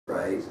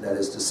right? That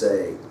is to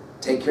say,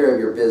 take care of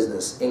your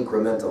business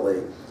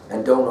incrementally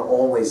and don't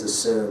always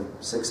assume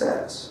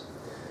success.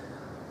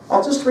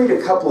 I'll just read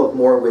a couple of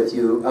more with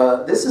you.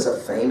 This is a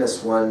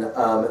famous one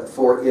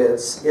for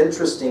its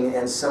interesting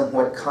and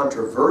somewhat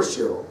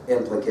controversial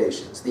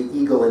implications. The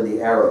eagle and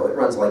the arrow. It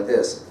runs like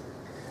this.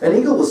 An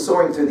eagle was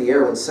soaring through the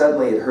air when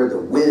suddenly it heard the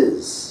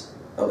whiz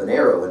of an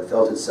arrow and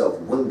felt itself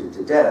wounded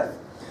to death.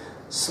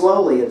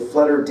 Slowly it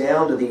fluttered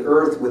down to the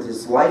earth with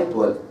its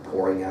lifeblood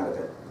pouring out of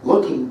it.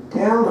 Looking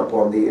down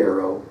upon the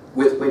arrow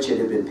with which it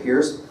had been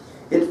pierced,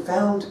 it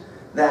found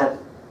that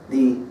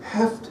the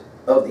heft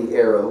of the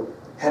arrow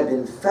had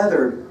been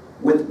feathered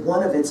with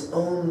one of its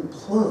own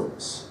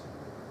plumes.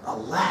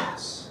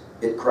 Alas,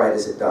 it cried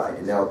as it died.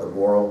 And now the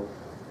moral: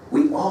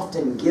 we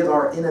often give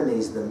our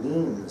enemies the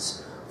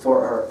means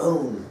for our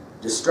own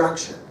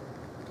destruction.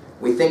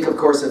 We think, of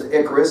course, of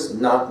Icarus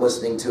not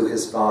listening to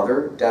his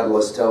father.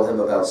 Daedalus tell him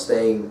about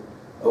staying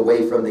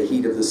away from the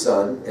heat of the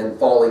sun and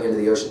falling into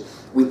the ocean.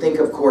 We think,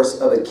 of course,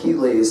 of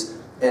Achilles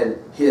and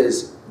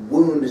his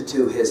wound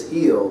to his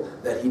heel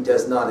that he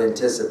does not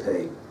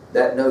anticipate.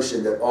 That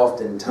notion that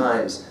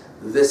oftentimes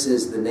this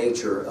is the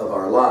nature of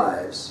our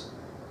lives.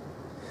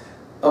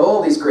 Of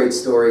all these great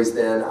stories,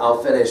 then,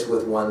 I'll finish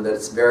with one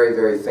that's very,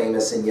 very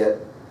famous, and yet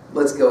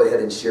let's go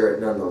ahead and share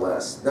it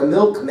nonetheless. The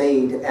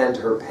Milkmaid and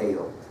Her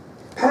Pail.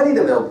 Patty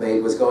the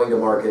milkmaid was going to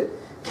market,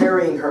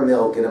 carrying her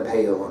milk in a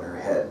pail on her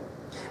head.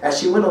 As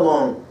she went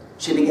along,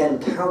 she began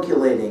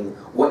calculating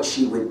what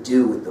she would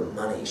do with the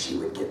money she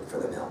would get for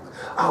the milk.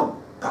 "I'll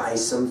buy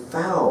some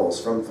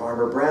fowls from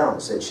Farmer Brown,"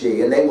 said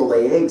she, "and they will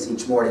lay eggs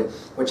each morning,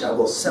 which I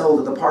will sell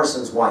to the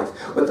parson's wife.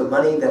 With the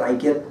money that I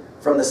get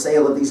from the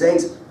sale of these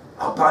eggs,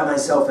 I'll buy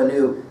myself a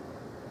new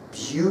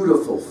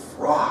beautiful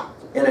frock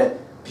and a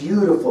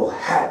beautiful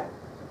hat.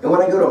 And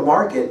when I go to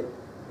market,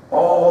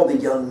 all the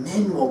young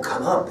men will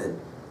come up and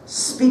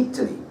speak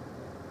to me.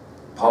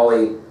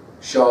 Polly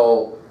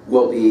Shaw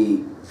will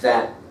be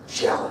that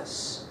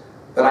jealous,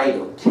 but I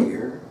don't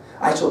care.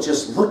 I shall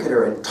just look at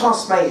her and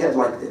toss my head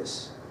like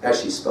this." As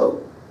she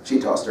spoke, she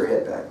tossed her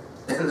head back,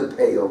 and the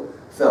pail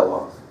fell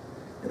off,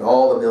 and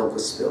all the milk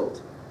was spilled.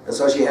 And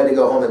so she had to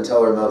go home and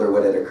tell her mother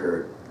what had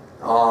occurred.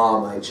 "Ah,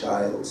 my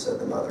child," said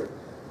the mother,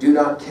 "do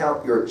not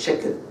count your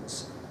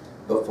chickens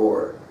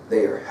before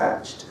they are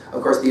hatched."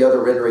 Of course, the other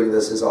rendering of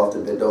this has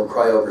often been, "Don't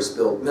cry over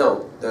spilled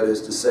milk." That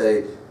is to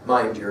say,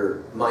 mind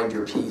your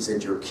P's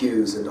and your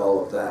Q's and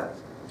all of that.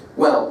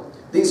 Well,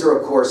 these are,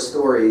 of course,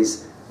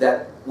 stories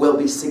that will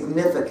be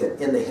significant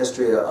in the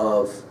history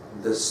of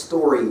the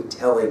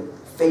storytelling,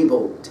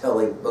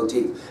 fable-telling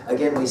motif.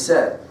 Again, we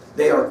said,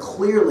 they are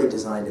clearly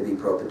designed to be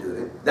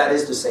propedeutic, that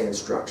is to say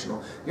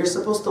instructional. You're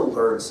supposed to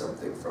learn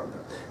something from them.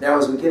 Now,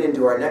 as we get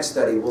into our next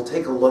study, we'll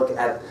take a look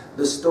at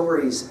the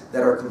stories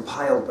that are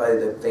compiled by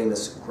the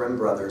famous Grimm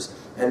brothers,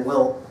 and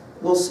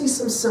we'll see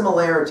some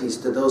similarities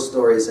to those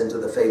stories and to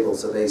the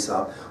fables of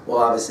Aesop. We'll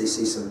obviously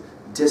see some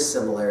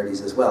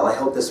dissimilarities as well. I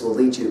hope this will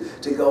lead you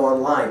to go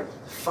online,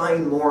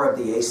 find more of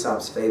the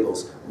Aesop's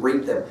fables,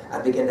 read them,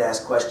 and begin to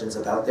ask questions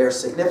about their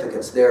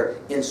significance, their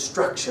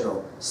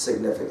instructional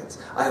significance.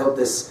 I hope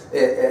this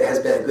has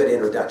been a good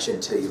introduction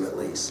to you at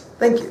least.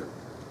 Thank you.